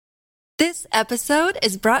This episode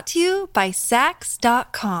is brought to you by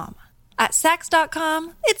Saks.com. At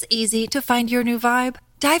Saks.com, it's easy to find your new vibe.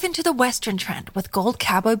 Dive into the Western trend with gold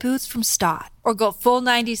cowboy boots from Staud, or go full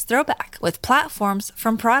 90s throwback with platforms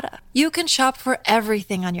from Prada. You can shop for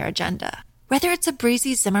everything on your agenda, whether it's a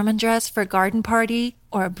breezy Zimmermann dress for a garden party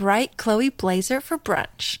or a bright Chloe blazer for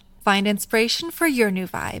brunch. Find inspiration for your new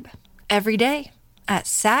vibe every day at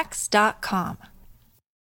Saks.com.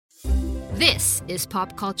 This is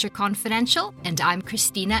Pop Culture Confidential, and I'm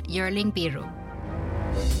Christina Yerling Biro.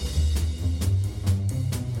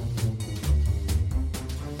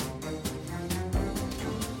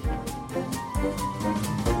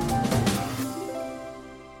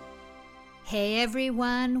 Hey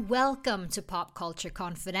everyone, welcome to Pop Culture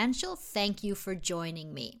Confidential. Thank you for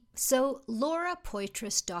joining me. So, Laura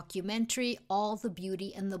Poitras' documentary, All the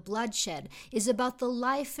Beauty and the Bloodshed, is about the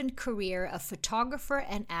life and career of photographer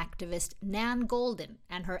and activist Nan Goldin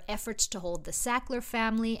and her efforts to hold the Sackler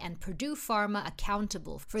family and Purdue Pharma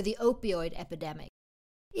accountable for the opioid epidemic.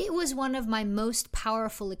 It was one of my most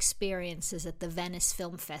powerful experiences at the Venice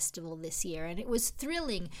Film Festival this year, and it was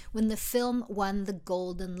thrilling when the film won the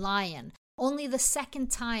Golden Lion. Only the second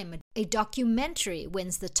time a documentary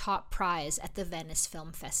wins the top prize at the Venice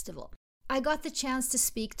Film Festival. I got the chance to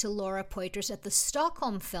speak to Laura Poitras at the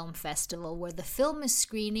Stockholm Film Festival, where the film is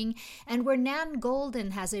screening and where Nan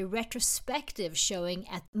Goldin has a retrospective showing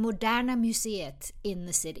at Moderna Museet in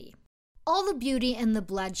the city. All the Beauty and the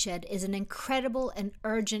Bloodshed is an incredible and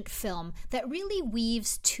urgent film that really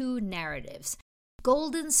weaves two narratives: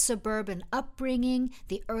 Goldin's suburban upbringing,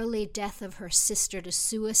 the early death of her sister to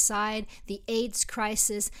suicide, the AIDS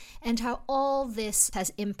crisis, and how all this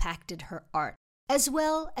has impacted her art, as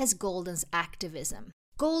well as Goldin's activism.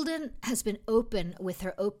 Goldin has been open with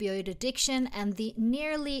her opioid addiction and the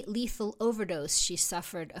nearly lethal overdose she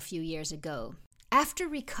suffered a few years ago. After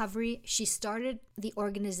recovery, she started the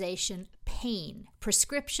organization PAIN,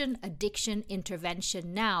 Prescription Addiction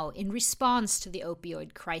Intervention Now, in response to the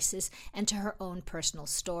opioid crisis and to her own personal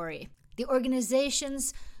story. The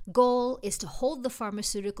organization's goal is to hold the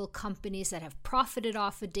pharmaceutical companies that have profited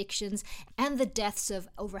off addictions and the deaths of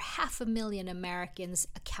over 500,000 Americans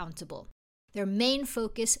accountable. Their main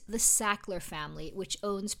focus, the Sackler family, which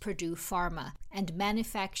owns Purdue Pharma and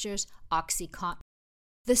manufactures OxyContin.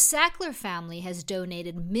 The Sackler family has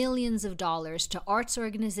donated millions of dollars to arts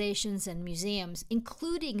organizations and museums,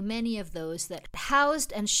 including many of those that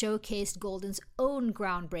housed and showcased Goldin's own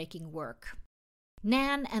groundbreaking work.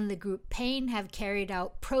 Nan and the group PAIN have carried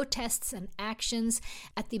out protests and actions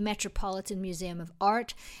at the Metropolitan Museum of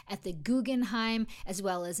Art, at the Guggenheim, as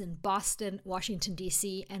well as in Boston, Washington,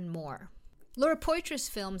 D.C., and more. Laura Poitras'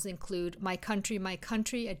 films include My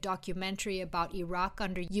Country, a documentary about Iraq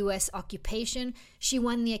under U.S. occupation. She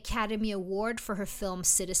won the Academy Award for her film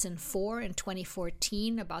Citizen 4 in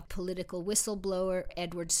 2014 about political whistleblower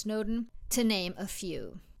Edward Snowden, to name a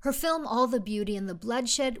few. Her film All the Beauty and the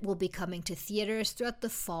Bloodshed will be coming to theaters throughout the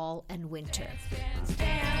fall and winter.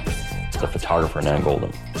 The photographer Nan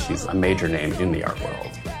Goldin. She's a major name in the art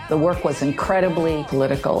world. The work was incredibly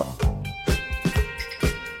political.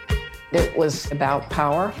 It was about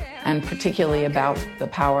power, and particularly about the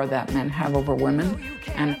power that men have over women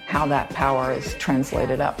and how that power is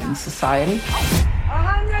translated up in society.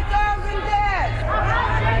 100,000 dead!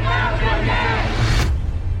 100,000 dead!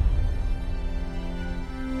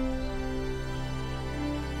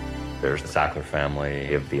 There's the Sackler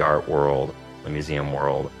family of the art world, the museum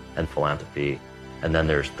world, and philanthropy. And then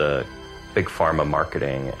there's the big pharma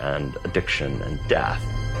marketing and addiction and death.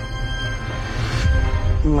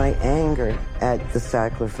 My anger at the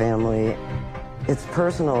Sackler family, it's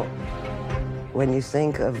personal. When you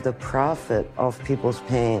think of the profit of people's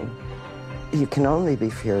pain, you can only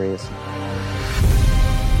be furious.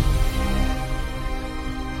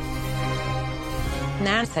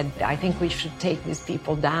 Nan said, I think we should take these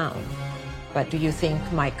people down. But do you think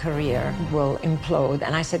my career will implode?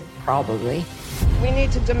 And I said, probably. We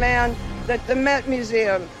need to demand that the Met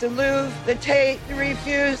Museum, the Louvre, the Tate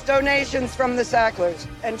refuse donations from the Sacklers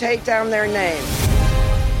and take down their name.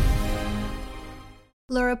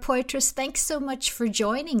 Laura Poitras, thanks so much for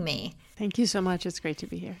joining me. Thank you so much. It's great to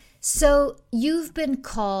be here. So you've been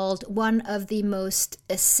called one of the most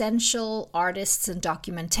essential artists and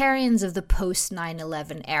documentarians of the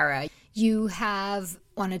post-9/11 era. You have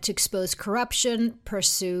wanted to expose corruption,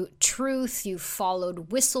 pursue truth. You followed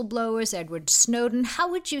whistleblowers, Edward Snowden.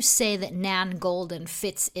 How would you say that Nan Goldin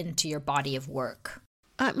fits into your body of work?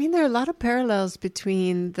 I mean, there are a lot of parallels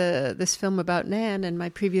between this film about Nan and my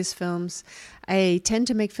previous films. I tend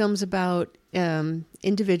to make films about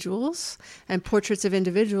individuals and portraits of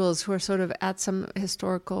individuals who are sort of at some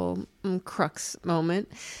historical crux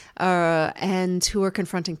moment and who are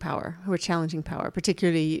confronting power, who are challenging power,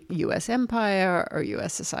 particularly U.S. empire or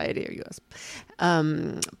U.S. society or U.S.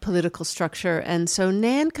 Political structure. And so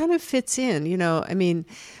Nan kind of fits in,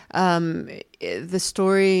 the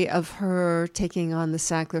story of her taking on the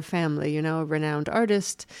Sackler family, a renowned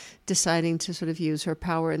artist, deciding to sort of use her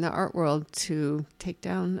power in the art world to take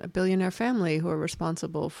down a billionaire family who are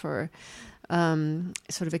responsible for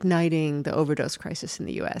sort of igniting the overdose crisis in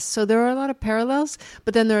the U.S. So there are a lot of parallels,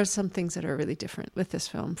 but then there are some things that are really different with this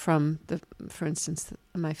film from, for instance,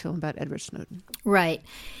 my film about Edward Snowden. Right.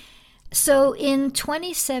 So in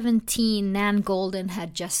 2017, Nan Goldin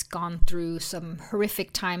had just gone through some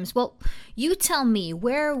horrific times. Well, you tell me,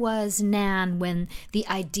 where was Nan when the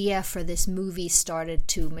idea for this movie started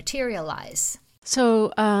to materialize?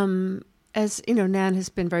 So, as Nan has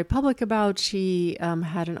been very public about, she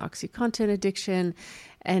had an OxyContin addiction.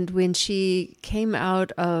 And when she came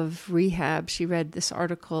out of rehab, she read this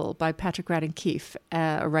article by Patrick Radden Keefe,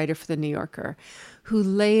 a writer for The New Yorker, who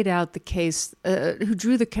laid out the case, who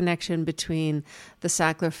drew the connection between the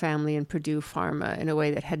Sackler family and Purdue Pharma in a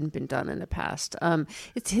way that hadn't been done in the past.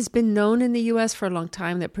 It has been known in the U.S. for a long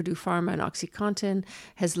time that Purdue Pharma and OxyContin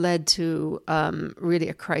has led to really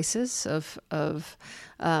a crisis of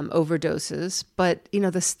overdoses. But,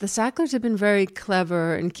 the Sacklers have been very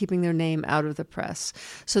clever in keeping their name out of the press.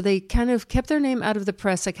 So they kind of kept their name out of the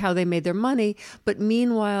press, like how they made their money. But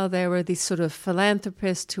meanwhile, there were these sort of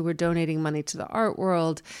philanthropists who were donating money to the art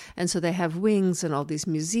world. And so they have wings in all these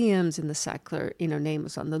museums, and the Sackler, name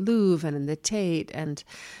was on the Louvre and in the Tate and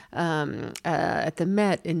at the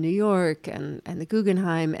Met in New York and the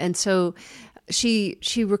Guggenheim. And so she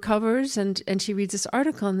recovers and she reads this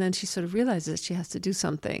article, and then she sort of realizes she has to do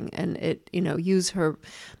something and use her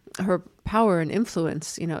power and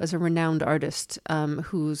influence, as a renowned artist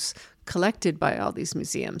who's collected by all these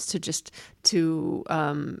museums to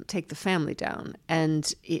take the family down.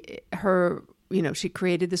 And she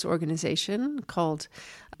created this organization called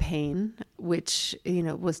Pain, which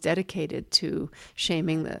was dedicated to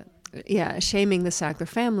shaming the Sackler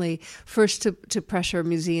family, first to pressure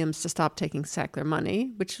museums to stop taking Sackler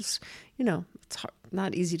money, which is, it's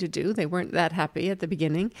not easy to do. They weren't that happy at the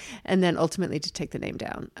beginning, and then ultimately to take the name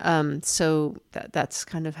down. So that's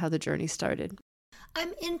kind of how the journey started.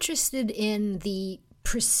 I'm interested in the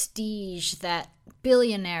prestige that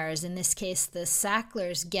billionaires, in this case the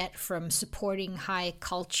Sacklers, get from supporting high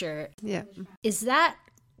culture. Yeah. Is that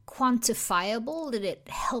quantifiable? Did it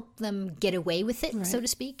help them get away with it, so to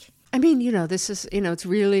speak? I mean, this is,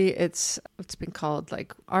 it's been called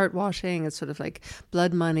like art washing. It's sort of like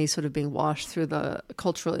blood money sort of being washed through the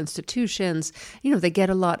cultural institutions. They get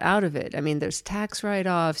a lot out of it. I mean, there's tax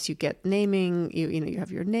write-offs, you get naming, you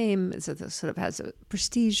have your name. So it sort of has a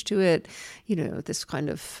prestige to it, this kind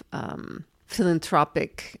of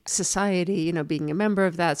philanthropic society, being a member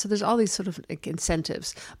of that. So there's all these sort of like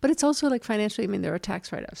incentives, but it's also like financially, there are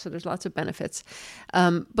tax write-offs, so there's lots of benefits.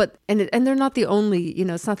 But they're not the only,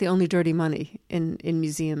 it's not the only dirty money in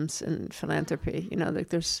museums and philanthropy. Like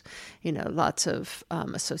there's, lots of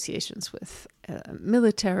associations with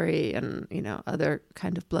military and, other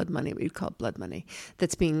kind of blood money, what you'd call blood money,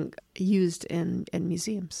 that's being used in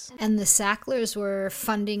museums. And the Sacklers were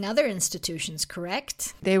funding other institutions,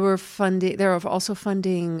 correct? They were also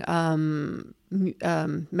funding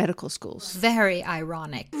medical schools. Very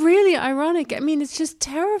ironic. Really ironic. It's just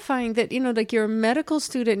terrifying that, like you're a medical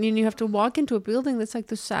student and you have to walk into a building that's like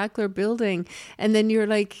the Sackler building, and then you're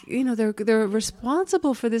like, they're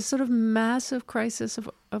responsible for this sort of massive crisis of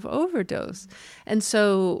overdose. And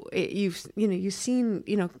so you've seen,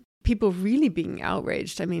 people really being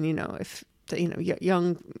outraged. If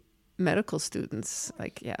young medical students,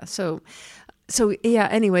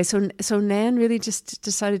 anyway, so Nan really just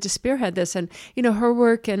decided to spearhead this, and her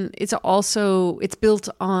work, and it's built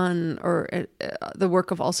on the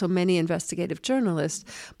work of also many investigative journalists,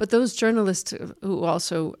 but those journalists who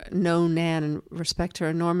also know Nan and respect her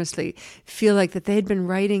enormously feel like that they had been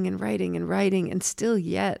writing and writing and writing, and still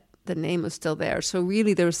yet the name was still there. So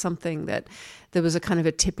really there was something that there was a kind of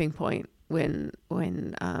a tipping point when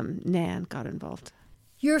Nan got involved.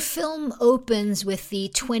 Your film opens with the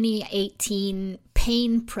 2018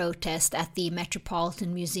 pain protest at the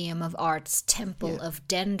Metropolitan Museum of Art's Temple of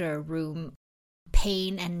Dender room.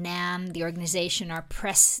 Pain and Nan, the organization, are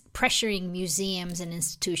pressuring museums and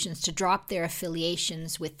institutions to drop their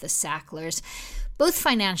affiliations with the Sacklers, both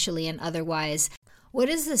financially and otherwise. What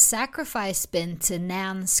has the sacrifice been to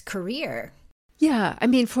Nan's career? Yeah,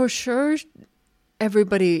 for sure,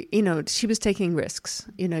 everybody, she was taking risks.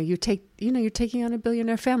 You're taking on a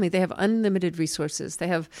billionaire family. They have unlimited resources. They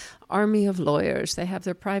have army of lawyers. They have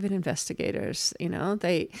their private investigators.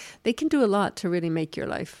 They can do a lot to really make your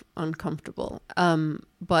life uncomfortable.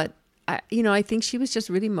 But I think she was just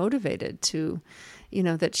really motivated to,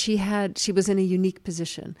 that she was in a unique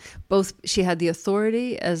position. Both she had the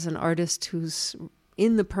authority as an artist who's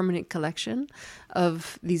in the permanent collection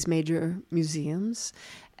of these major museums,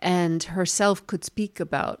 and herself could speak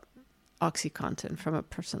about OxyContin from a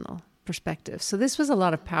personal perspective. So this was a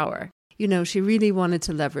lot of power. She really wanted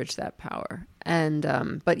to leverage that power. And,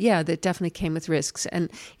 but yeah, that definitely came with risks. And,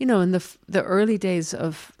 in the early days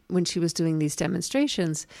of when she was doing these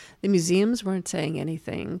demonstrations, the museums weren't saying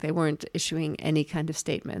anything. They weren't issuing any kind of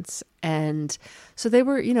statements. And so they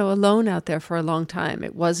were, alone out there for a long time.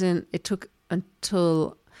 It took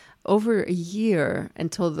until over a year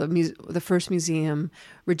until the first museum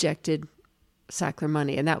rejected Sackler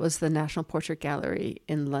money, and that was the National Portrait Gallery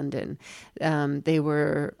in London. They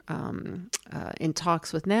were in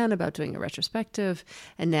talks with Nan about doing a retrospective,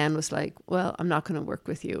 and Nan was like, well, I'm not going to work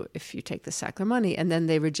with you if you take the Sackler money. And then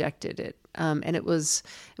they rejected it. And it was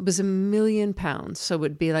 £1 million, so it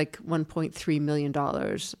would be like $1.3 million.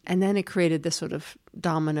 And then it created this sort of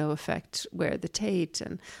domino effect where the Tate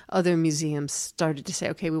and other museums started to say,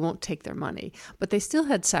 okay, we won't take their money. But they still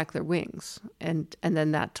had Sackler wings. And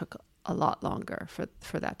then that took a lot longer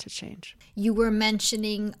for that to change. You were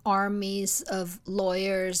mentioning armies of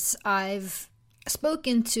lawyers. I've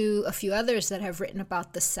spoken to a few others that have written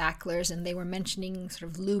about the Sacklers, and they were mentioning sort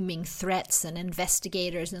of looming threats and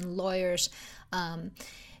investigators and lawyers.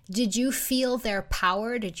 Did you feel their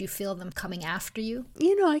power? Did you feel them coming after you?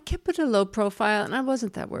 I kept it a low profile, and I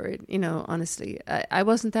wasn't that worried, honestly. I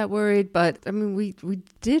wasn't that worried, but, we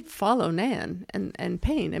did follow Nan and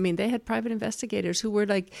Payne. They had private investigators who were,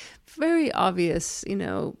 like, very obvious,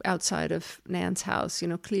 outside of Nan's house,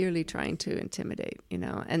 clearly trying to intimidate,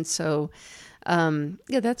 And so,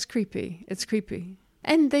 that's creepy. It's creepy.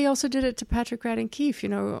 And they also did it to Patrick Radden Keefe,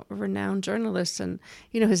 a renowned journalist. And,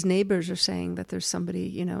 his neighbors are saying that there's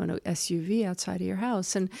somebody, in an SUV outside of your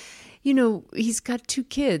house. And, he's got 2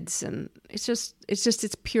 kids. And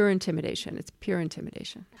it's pure intimidation. It's pure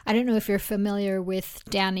intimidation. I don't know if you're familiar with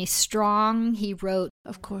Danny Strong. He wrote,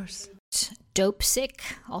 of course, Dope Sick,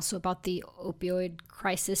 also about the opioid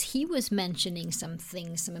crisis. He was mentioning some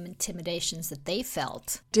things, some intimidations that they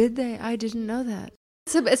felt. Did they? I didn't know that.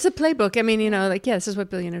 It's a playbook. This is what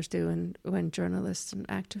billionaires do when journalists and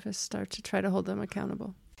activists start to try to hold them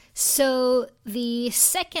accountable. So the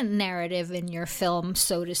second narrative in your film,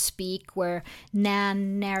 so to speak, where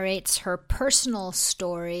Nan narrates her personal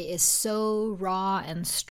story, is so raw and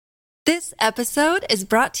strong. This episode is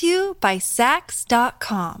brought to you by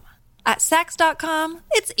Saks.com. At Saks.com,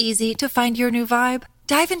 it's easy to find your new vibe.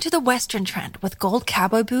 Dive into the Western trend with gold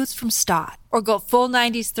cowboy boots from Stott, or go full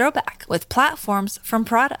 90s throwback with platforms from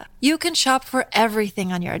Prada. You can shop for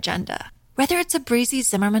everything on your agenda, whether it's a breezy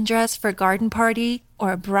Zimmermann dress for a garden party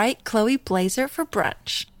or a bright Chloe blazer for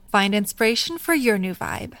brunch. Find inspiration for your new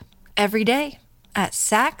vibe every day at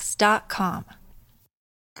Saks.com.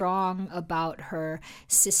 Strong about her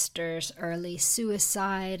sister's early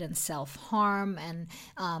suicide and self-harm and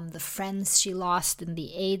the friends she lost in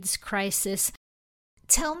the AIDS crisis.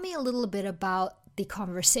 Tell me a little bit about the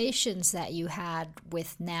conversations that you had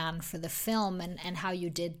with Nan for the film and how you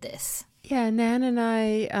did this. Yeah, Nan and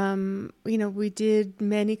I, we did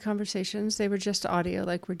many conversations. They were just audio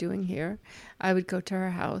like we're doing here. I would go to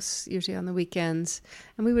her house, usually on the weekends,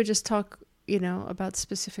 and we would just talk, about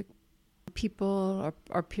specific people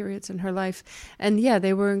or periods in her life. And yeah,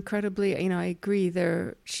 they were incredibly, I agree,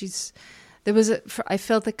 I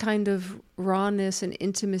felt the kind of rawness and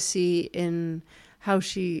intimacy in how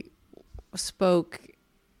she spoke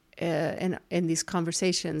in these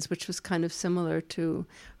conversations, which was kind of similar to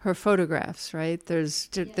her photographs, right?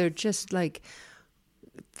 They're just like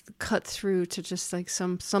cut through to just like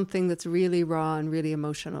something that's really raw and really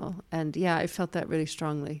emotional. And yeah, I felt that really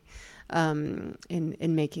strongly in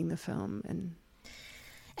making the film.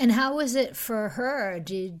 And how was it for her?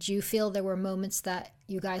 Did you feel there were moments that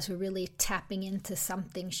you guys were really tapping into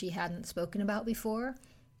something she hadn't spoken about before?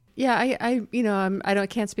 Yeah, I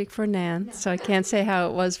can't speak for Nan, so I can't say how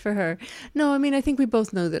it was for her. No, I think we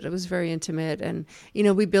both know that it was very intimate, and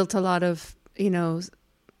we built a lot of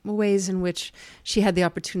ways in which she had the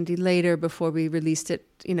opportunity later before we released it,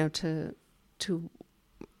 to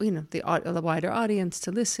the wider audience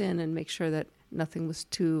to listen and make sure that nothing was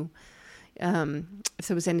too. If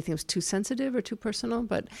there was anything that was too sensitive or too personal,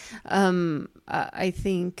 but I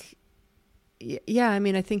think. Yeah,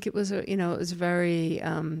 I think it was it was very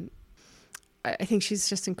I think she's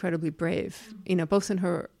just incredibly brave, both in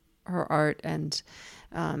her art and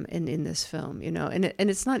in this film, and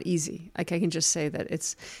it's not easy. Like, I can just say that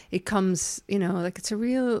it comes, like, it's a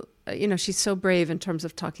real, she's so brave in terms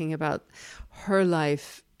of talking about her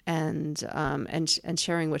life and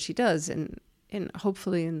sharing what she does and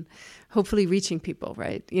hopefully reaching people,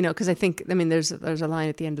 right? Because I think, there's a line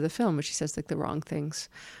at the end of the film where she says, like, the wrong things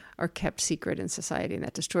are kept secret in society, and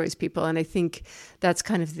that destroys people. And I think that's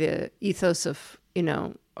kind of the ethos of,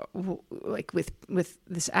 like with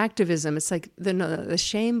this activism. It's like the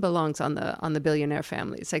shame belongs on the billionaire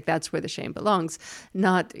family. It's like that's where the shame belongs,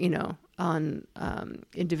 not on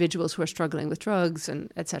individuals who are struggling with drugs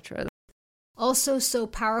and etc. Also, so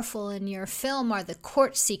powerful in your film are the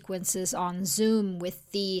court sequences on Zoom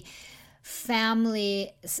with the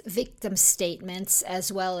family victim statements,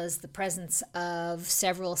 as well as the presence of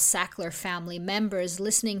several Sackler family members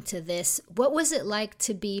listening to this. What was it like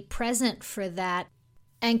to be present for that?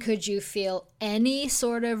 And could you feel any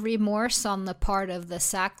sort of remorse on the part of the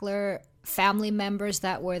Sackler family members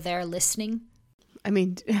that were there listening?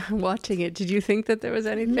 Watching it, did you think that there was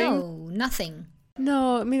anything? No, nothing.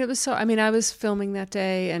 No, it was so, I was filming that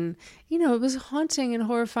day, and, it was haunting and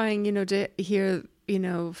horrifying, to hear,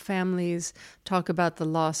 families talk about the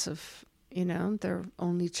loss of, their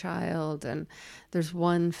only child. And there's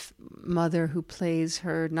one mother who plays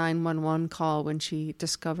her 911 call when she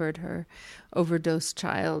discovered her overdosed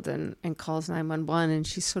child and calls 911. And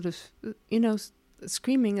she's sort of,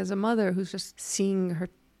 screaming as a mother who's just seeing her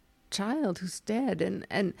child who's dead.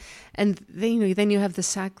 And then you have the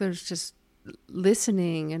Sacklers just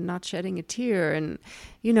listening and not shedding a tear. And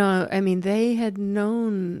they had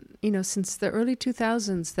known since the early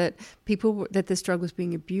 2000s that that this drug was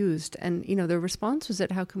being abused, and their response was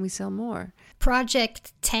that how can we sell more?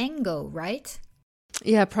 Project Tango, right?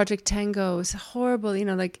 Yeah, Project Tango is horrible,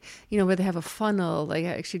 where they have a funnel. Like,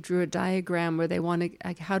 I actually drew a diagram where they want to,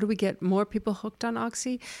 like, how do we get more people hooked on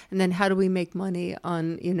Oxy? And then how do we make money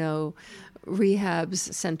on,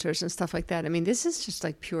 rehabs centers and stuff like that? This is just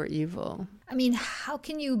like pure evil. How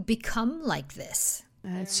can you become like this?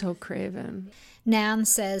 It's so craven. Nan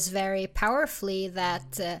says very powerfully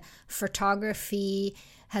that photography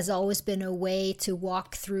has always been a way to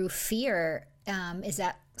walk through fear. Is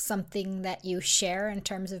that something that you share in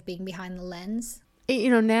terms of being behind the lens?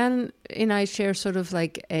 Nan and I share sort of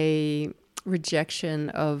like a rejection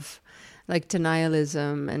of like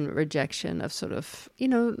denialism and rejection of sort of,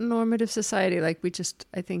 normative society. Like,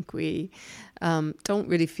 I think we don't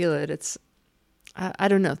really feel it. It's, I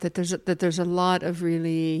don't know, that there's a lot of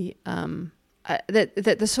really, that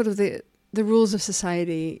the sort of the rules of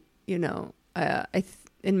society,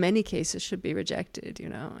 in many cases should be rejected,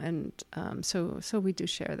 and so we do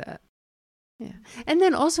share that. Yeah. And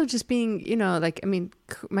then also just being,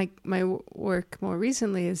 my work more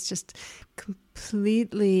recently is just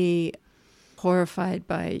completely horrified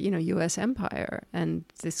by, U.S. empire and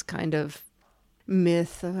this kind of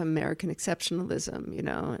myth of American exceptionalism,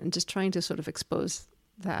 and just trying to sort of expose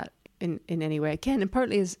that in any way I can, and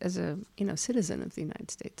partly as a, citizen of the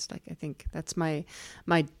United States. Like, I think that's my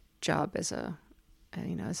job as a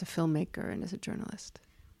filmmaker and as a journalist.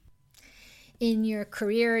 In your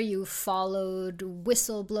career, you followed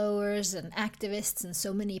whistleblowers and activists and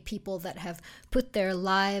so many people that have put their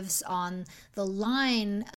lives on the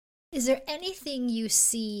line. Is there anything you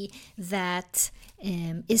see that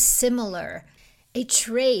is similar, a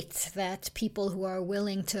trait that people who are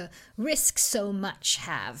willing to risk so much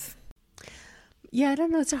have? Yeah, I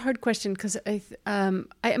don't know. It's a hard question because I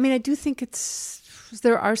do think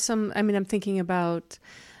there are some. I'm thinking about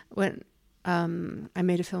when I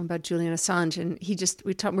made a film about Julian Assange, and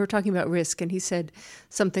we were talking about risk, and he said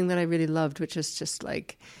something that I really loved, which is just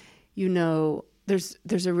like, there's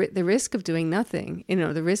the risk of doing nothing,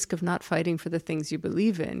 the risk of not fighting for the things you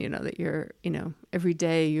believe in, that you're, every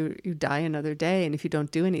day you die another day. And if you don't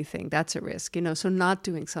do anything, that's a risk, so not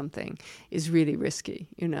doing something is really risky,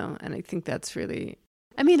 and I think that's really,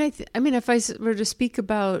 if I were to speak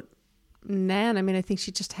about Nan, I think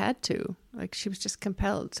she just had to, like, she was just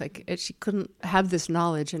compelled. It's like she couldn't have this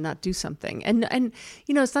knowledge and not do something. And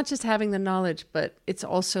it's not just having the knowledge, but it's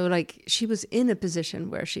also like she was in a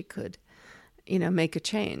position where she could, make a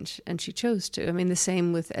change, and she chose to. The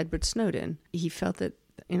same with Edward Snowden. He felt that,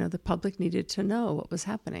 the public needed to know what was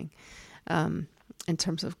happening in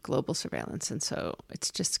terms of global surveillance. And so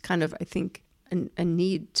it's just kind of, I think, a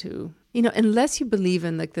need to, unless you believe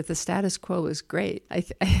in like that the status quo is great, I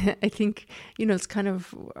think, it's kind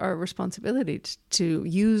of our responsibility to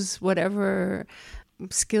use whatever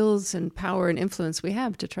skills and power and influence we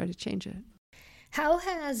have to try to change it. How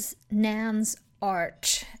has Nan's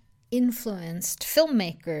art influenced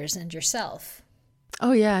filmmakers and yourself.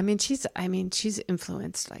 Oh yeah, she's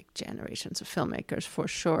influenced like generations of filmmakers for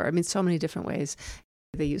sure. So many different ways.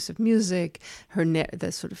 The use of music,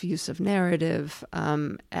 the sort of use of narrative,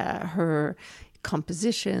 her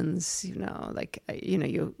compositions,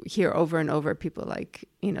 you hear over and over people like,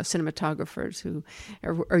 cinematographers who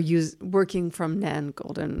are working from Nan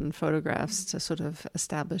Goldin photographs to sort of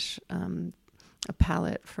establish a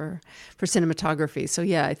palette for cinematography. So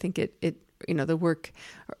yeah, I think her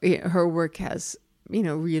work has,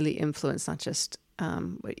 really influenced not just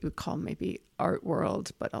what you would call maybe art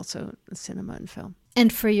world, but also cinema and film.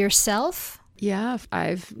 And for yourself? Yeah,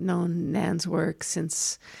 I've known Nan's work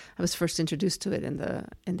since I was first introduced to it in the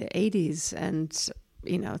 80s, and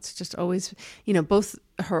it's just always both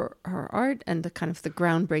her art and the kind of the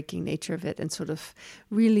groundbreaking nature of it, and sort of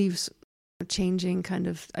really changing kind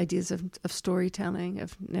of ideas of storytelling,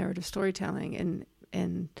 of narrative storytelling,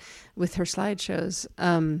 and with her slideshows,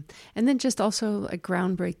 and then just also a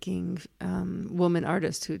groundbreaking woman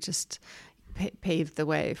artist who just paved the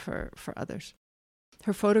way for others.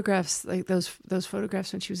 Her photographs, like those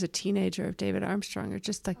photographs when she was a teenager of David Armstrong, are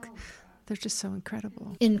just like, they're just so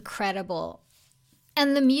incredible. Incredible.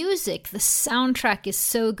 And the music, the soundtrack is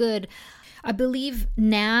so good. I believe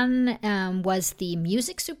Nan was the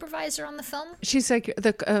music supervisor on the film. She's like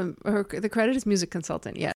the credit is music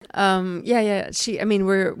consultant. Yeah,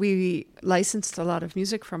 we licensed a lot of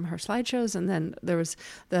music from her slideshows, and then there was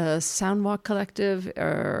the Soundwalk Collective,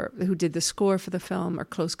 who did the score for the film, are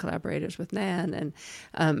close collaborators with Nan,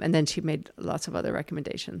 and then she made lots of other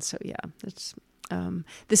recommendations. So yeah, it's.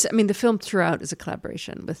 The film throughout is a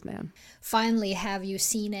collaboration with Nan. Finally, have you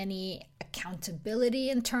seen any accountability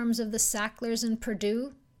in terms of the Sacklers in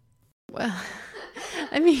Purdue? Well,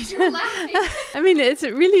 it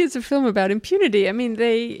really is a film about impunity.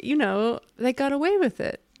 They got away with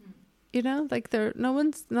it. Like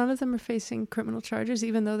none of them are facing criminal charges,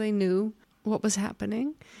 even though they knew what was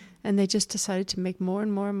happening. And they just decided to make more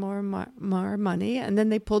and more and more money. And then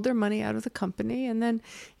they pulled their money out of the company. And then,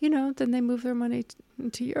 then they moved their money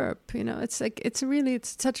to Europe.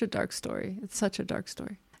 It's such a dark story. It's such a dark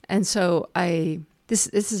story. And so this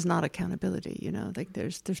is not accountability, like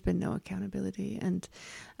there's been no accountability. And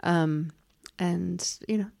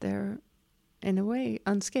they're in a way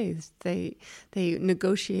unscathed. They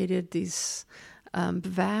negotiated these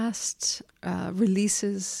vast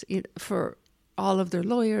releases for all of their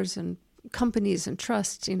lawyers and companies and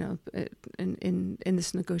trusts, in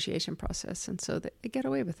this negotiation process. And so they get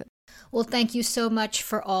away with it. Well, thank you so much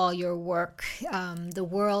for all your work. The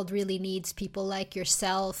world really needs people like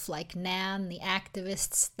yourself, like Nan, the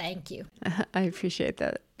activists. Thank you. I appreciate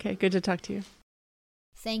that. Okay, good to talk to you.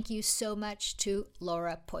 Thank you so much to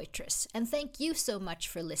Laura Poitras. And thank you so much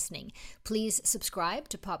for listening. Please subscribe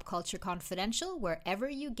to Pop Culture Confidential wherever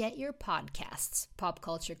you get your podcasts. Pop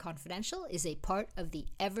Culture Confidential is a part of the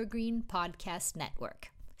Evergreen Podcast Network.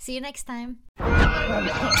 See you next time.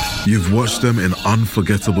 You've watched them in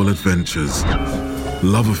unforgettable adventures,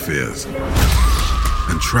 love affairs,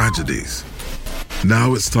 and tragedies.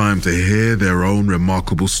 Now it's time to hear their own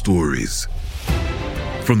remarkable stories.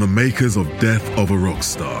 From the makers of Death of a Rock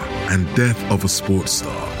Star and Death of a Sports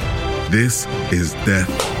Star, this is Death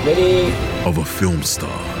of a Film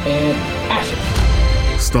Star. And action.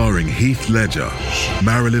 Starring Heath Ledger,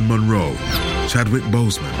 Marilyn Monroe, Chadwick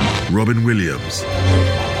Boseman, Robin Williams,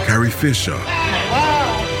 Carrie Fisher,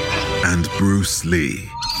 and Bruce Lee.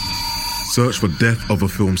 Search for Death of a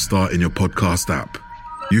Film Star in your podcast app.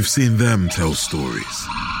 You've seen them tell stories.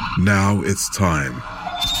 Now it's time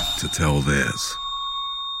to tell theirs.